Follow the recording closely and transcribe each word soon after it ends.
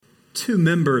Two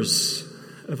members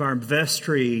of our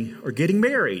vestry are getting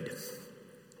married,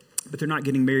 but they're not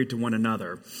getting married to one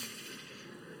another.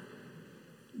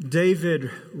 David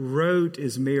Rote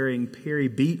is marrying Perry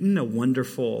Beaton, a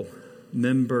wonderful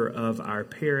member of our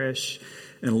parish,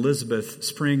 and Elizabeth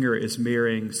Springer is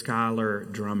marrying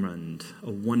Skylar Drummond, a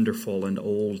wonderful and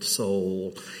old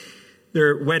soul.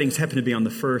 Their weddings happen to be on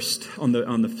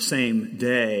the same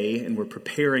day, and we're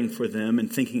preparing for them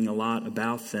and thinking a lot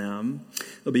about them.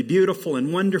 They'll be beautiful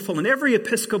and wonderful. And every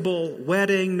Episcopal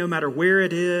wedding, no matter where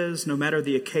it is, no matter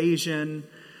the occasion,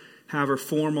 however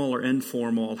formal or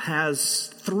informal, has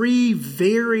three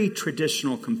very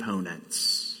traditional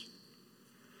components.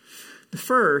 The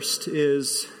first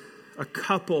is a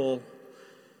couple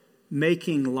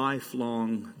making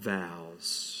lifelong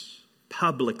vows,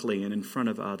 publicly and in front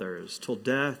of others, till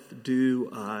death do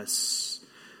us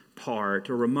part,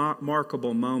 a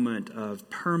remarkable moment of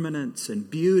permanence and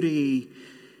beauty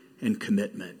and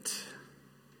commitment.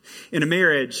 In a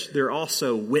marriage, there are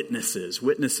also witnesses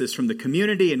from the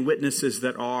community and witnesses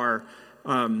that are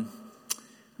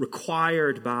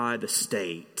required by the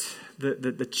state.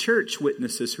 The church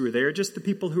witnesses who are there, just the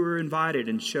people who are invited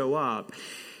and show up.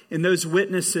 And those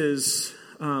witnesses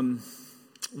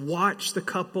watch the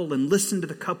couple and listen to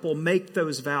the couple make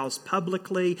those vows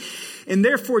publicly, and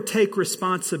therefore take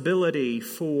responsibility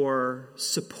for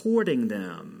supporting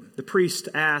them. The priest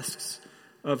asks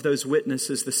of those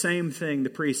witnesses the same thing the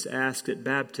priest asked at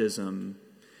baptism.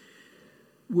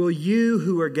 Will you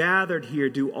who are gathered here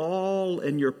do all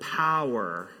in your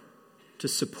power to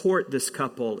support this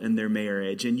couple in their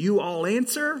marriage? And you all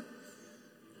answer?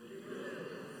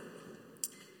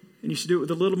 And you should do it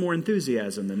with a little more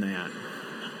enthusiasm than that.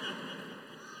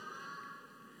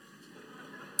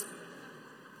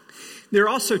 There are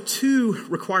also two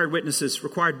required witnesses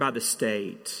required by the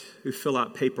state who fill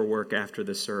out paperwork after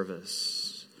the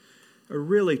service. A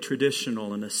really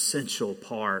traditional and essential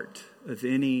part of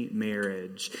any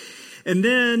marriage. And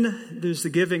then there's the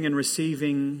giving and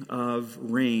receiving of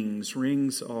rings.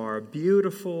 Rings are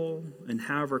beautiful, and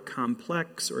however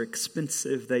complex or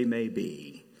expensive they may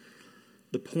be,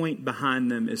 the point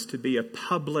behind them is to be a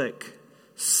public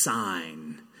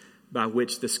sign by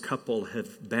which this couple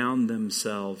have bound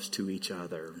themselves to each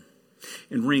other.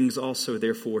 And rings also,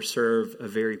 therefore, serve a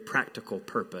very practical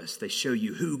purpose. They show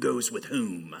you who goes with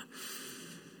whom,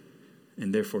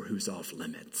 and therefore who's off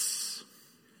limits.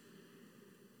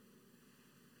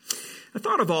 I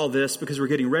thought of all this because we're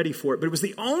getting ready for it, but it was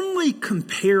the only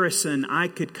comparison I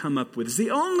could come up with. It's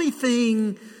the only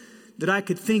thing that I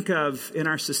could think of in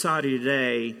our society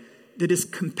today that is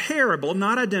comparable,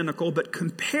 not identical, but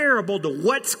comparable to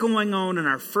what's going on in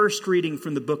our first reading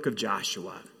from the book of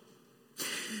Joshua.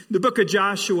 The book of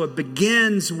Joshua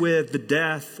begins with the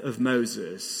death of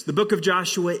Moses. The book of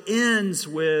Joshua ends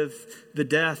with the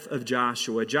death of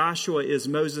Joshua. Joshua is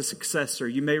Moses' successor.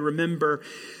 You may remember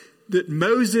that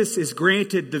Moses is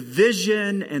granted the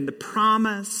vision and the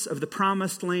promise of the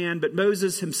promised land, but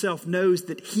Moses himself knows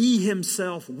that he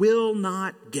himself will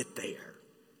not get there.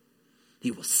 He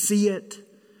will see it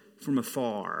from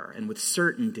afar and with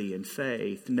certainty and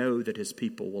faith know that his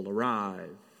people will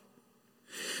arrive.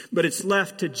 But it's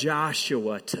left to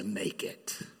Joshua to make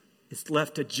it. It's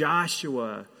left to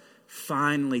Joshua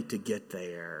finally to get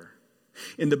there.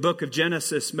 In the book of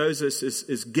Genesis, Moses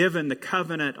is given the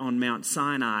covenant on Mount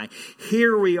Sinai.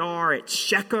 Here we are at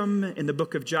Shechem in the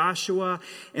book of Joshua,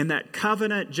 and that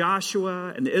covenant,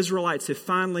 Joshua and the Israelites have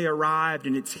finally arrived,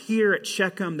 and it's here at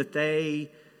Shechem that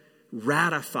they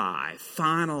ratify,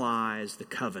 finalize the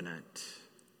covenant.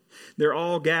 They're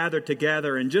all gathered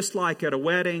together, and just like at a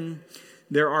wedding,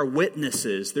 there are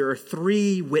witnesses. There are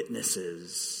three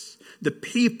witnesses. The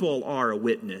people are a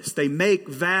witness. They make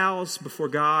vows before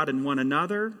God and one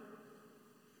another,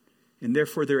 and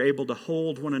therefore they're able to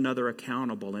hold one another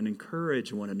accountable and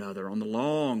encourage one another on the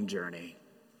long journey.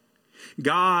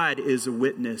 God is a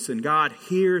witness, and God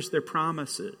hears their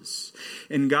promises,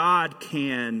 and God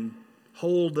can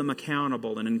hold them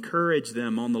accountable and encourage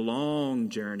them on the long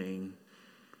journey.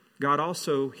 God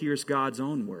also hears God's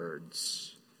own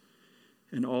words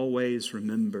and always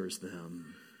remembers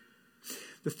them.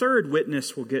 The third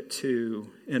witness we'll get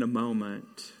to in a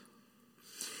moment.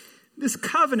 This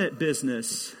covenant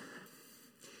business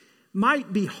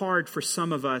might be hard for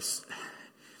some of us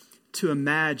to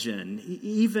imagine,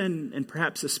 even and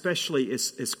perhaps especially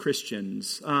as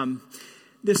Christians.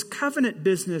 This covenant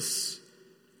business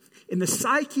in the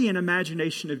psyche and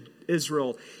imagination of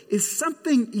Israel is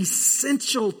something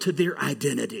essential to their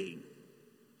identity.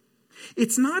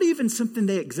 It's not even something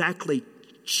they exactly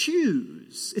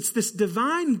choose. It's this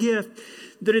divine gift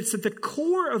that it's at the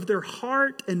core of their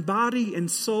heart and body and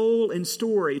soul and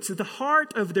story. It's at the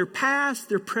heart of their past,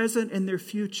 their present, and their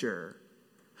future.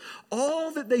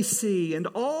 All that they see and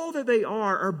all that they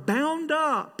are bound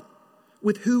up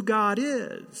with who God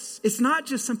is. It's not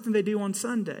just something they do on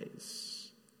Sundays.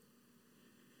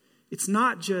 It's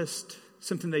not just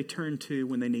something they turn to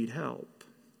when they need help.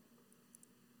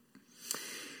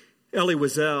 Elie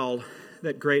Wiesel,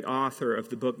 that great author of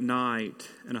the book Night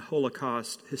and a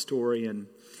Holocaust historian,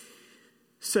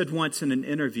 said once in an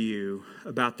interview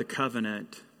about the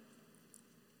covenant,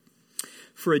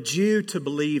 for a Jew to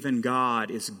believe in God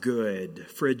is good.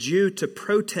 For a Jew to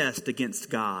protest against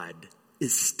God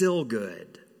is still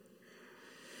good.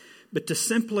 But to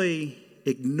simply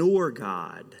ignore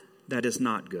God, that is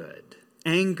not good.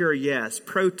 Anger, yes.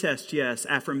 Protest, yes.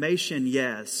 Affirmation,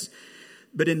 yes.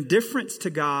 But indifference to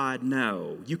God,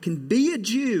 no. You can be a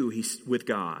Jew with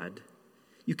God.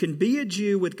 You can be a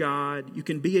Jew with God. You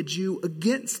can be a Jew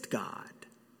against God.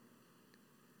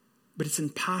 But it's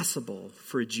impossible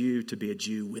for a Jew to be a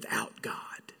Jew without God.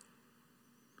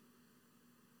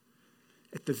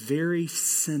 At the very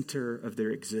center of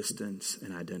their existence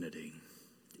and identity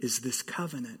is this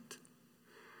covenant.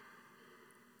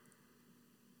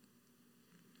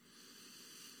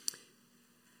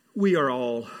 We are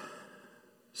all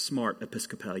smart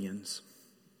Episcopalians.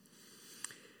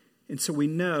 And so we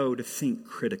know to think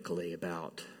critically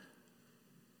about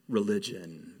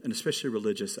religion, and especially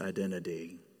religious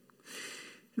identity.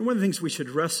 And one of the things we should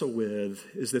wrestle with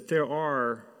is that there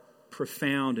are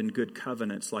profound and good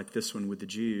covenants like this one with the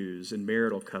Jews and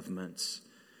marital covenants.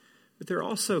 But there are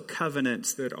also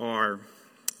covenants that are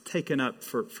taken up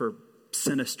for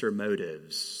sinister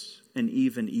motives and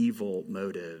even evil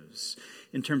motives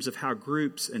in terms of how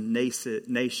groups and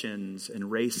nations and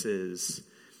races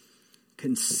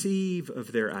conceive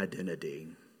of their identity.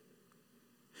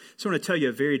 So I want to tell you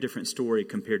a very different story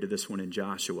compared to this one in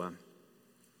Joshua.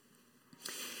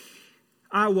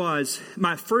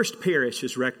 My first parish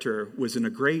as rector was in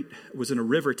a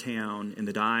river town in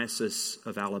the Diocese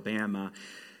of Alabama,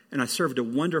 and I served a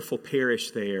wonderful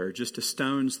parish there, just a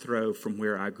stone's throw from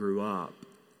where I grew up.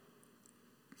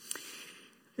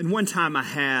 And one time I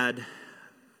had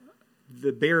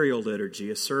the burial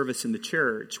liturgy, a service in the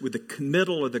church, with the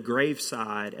committal of the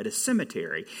graveside at a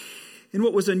cemetery. And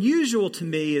what was unusual to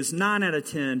me is 9 out of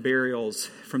 10 burials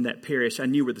from that parish, I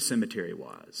knew where the cemetery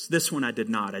was. This one I did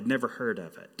not. I'd never heard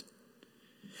of it.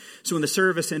 So when the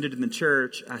service ended in the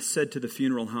church, I said to the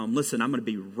funeral home, listen, I'm going to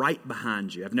be right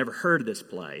behind you. I've never heard of this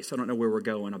place. I don't know where we're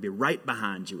going. I'll be right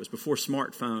behind you. It was before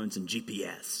smartphones and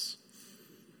GPS.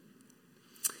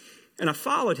 And I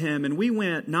followed him, and we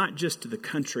went not just to the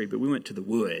country, but we went to the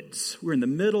woods. We were in the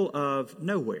middle of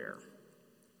nowhere.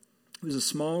 It was a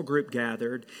small group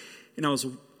gathered. And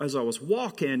as I was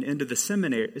walking into the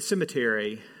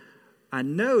cemetery, I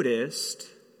noticed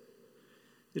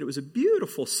that it was a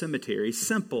beautiful cemetery,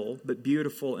 simple but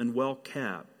beautiful and well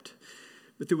kept.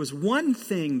 But there was one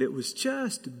thing that was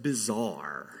just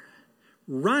bizarre.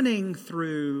 Running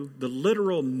through the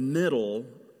literal middle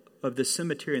of the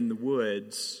cemetery in the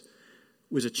woods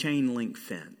was a chain link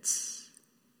fence.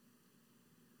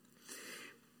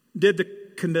 Did the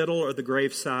committal or the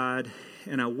graveside,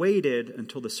 and I waited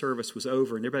until the service was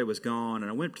over and everybody was gone.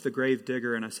 And I went to the grave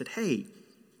digger and I said, hey,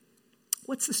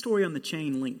 what's the story on the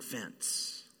chain link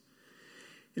fence?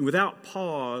 And without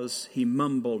pause, he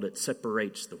mumbled, it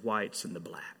separates the whites and the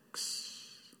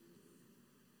blacks.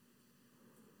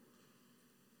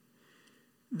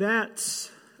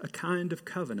 That's a kind of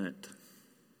covenant.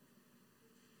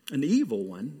 An evil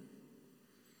one,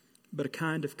 but a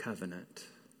kind of covenant.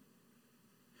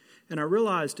 And I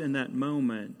realized in that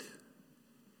moment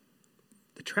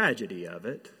the tragedy of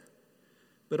it,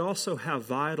 but also how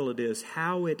vital it is,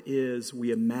 how it is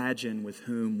we imagine with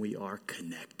whom we are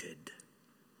connected.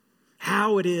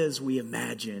 How it is we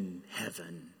imagine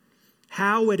heaven.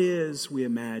 How it is we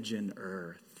imagine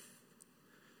earth.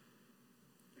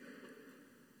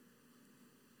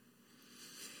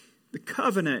 The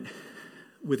covenant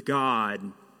with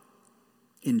God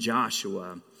in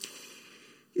Joshua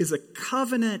is a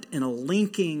covenant and a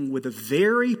linking with a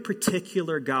very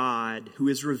particular God who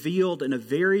is revealed in a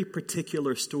very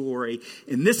particular story.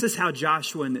 And this is how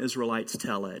Joshua and the Israelites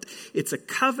tell it. It's a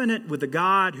covenant with a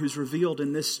God who's revealed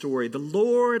in this story. The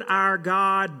Lord our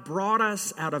God brought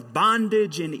us out of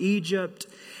bondage in Egypt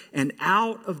and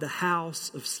out of the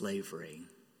house of slavery.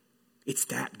 It's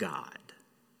that God.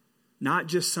 Not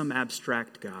just some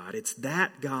abstract God. It's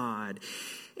that God.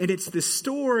 And it's the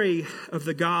story of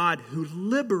the God who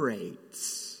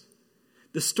liberates.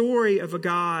 The story of a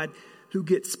God who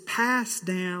gets passed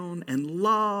down and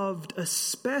loved,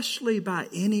 especially by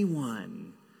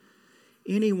anyone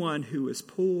who is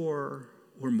poor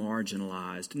or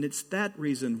marginalized. And it's that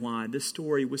reason why this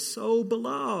story was so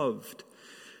beloved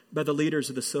by the leaders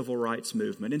of the civil rights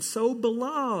movement and so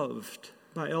beloved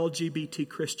by LGBT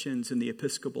Christians in the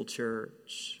Episcopal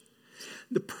Church.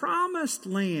 The promised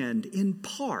land, in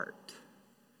part,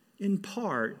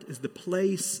 is the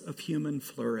place of human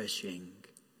flourishing.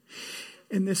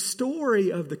 And the story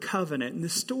of the covenant and the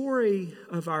story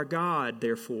of our God,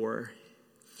 therefore,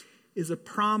 is a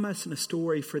promise and a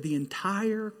story for the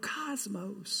entire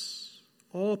cosmos,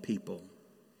 all people.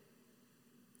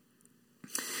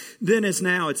 Then as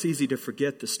now, it's easy to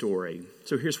forget the story.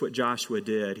 So here's what Joshua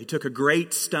did. He took a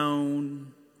great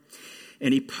stone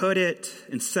and he put it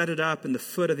and set it up in the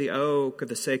foot of the oak of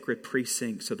the sacred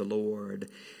precincts of the Lord.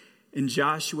 And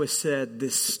Joshua said,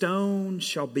 "This stone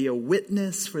shall be a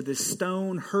witness, for this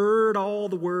stone heard all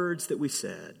the words that we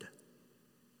said."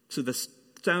 So the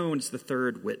stone is the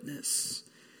third witness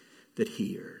that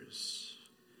hears.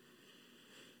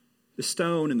 The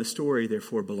stone and the story,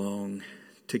 therefore, belong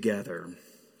together.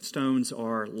 Stones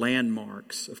are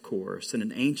landmarks, of course, and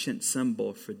an ancient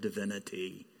symbol for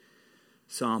divinity.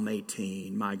 Psalm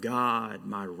 18, "My God,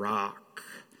 my rock,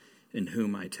 in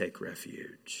whom I take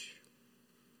refuge."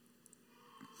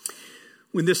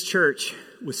 When this church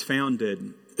was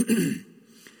founded,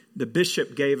 the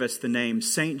bishop gave us the name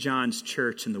St. John's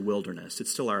Church in the Wilderness.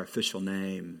 It's still our official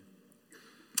name.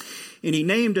 And he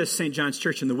named us St. John's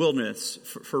Church in the Wilderness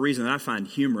for a reason that I find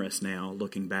humorous now,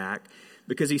 looking back,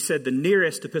 because he said the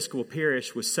nearest Episcopal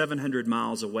parish was 700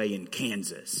 miles away in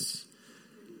Kansas.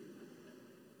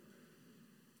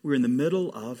 We're in the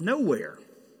middle of nowhere.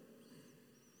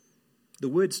 The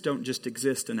woods don't just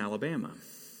exist in Alabama.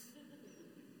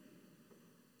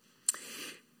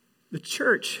 The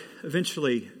church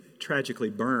eventually tragically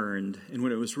burned, and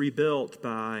when it was rebuilt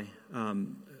by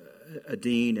a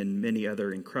dean and many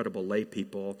other incredible lay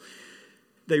people,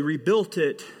 they rebuilt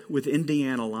it with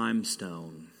Indiana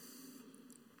limestone.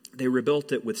 They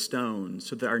rebuilt it with stones,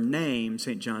 so that our name,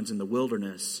 St. John's in the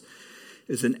Wilderness,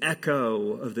 is an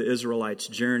echo of the Israelites'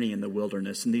 journey in the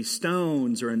wilderness. And these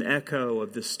stones are an echo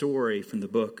of the story from the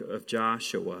book of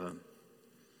Joshua.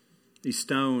 These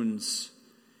stones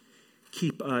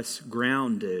keep us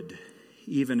grounded,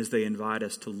 even as they invite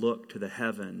us to look to the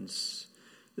heavens.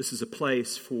 This is a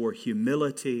place for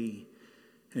humility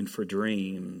and for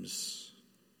dreams.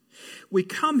 We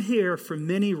come here for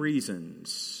many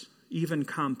reasons, even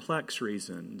complex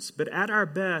reasons. But at our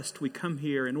best, we come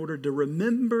here in order to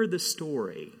remember the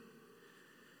story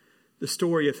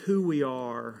of who we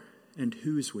are and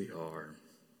whose we are.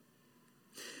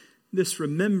 This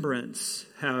remembrance,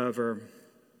 however,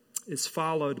 is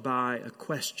followed by a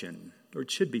question, or it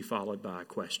should be followed by a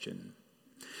question,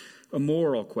 a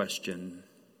moral question.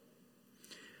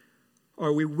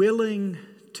 Are we willing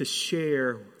to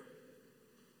share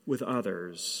with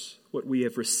others what we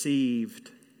have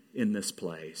received in this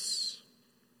place?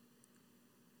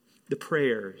 The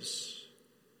prayers,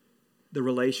 the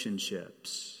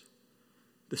relationships,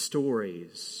 the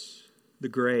stories, the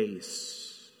grace,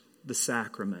 the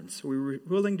sacraments. We're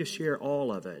willing to share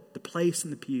all of it. The place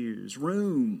in the pews,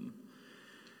 room.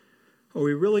 Are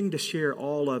we willing to share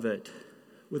all of it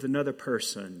with another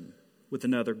person, with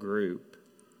another group?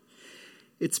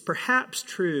 It's perhaps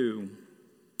true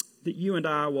that you and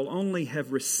I will only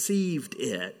have received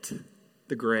it,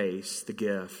 the grace, the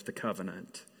gift, the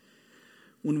covenant,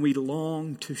 when we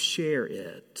long to share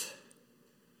it.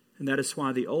 And that is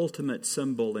why the ultimate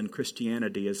symbol in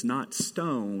Christianity is not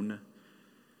stone,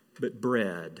 but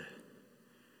bread.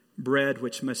 Bread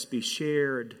which must be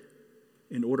shared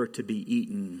in order to be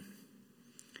eaten,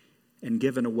 and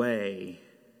given away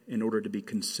in order to be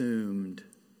consumed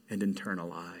and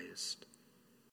internalized.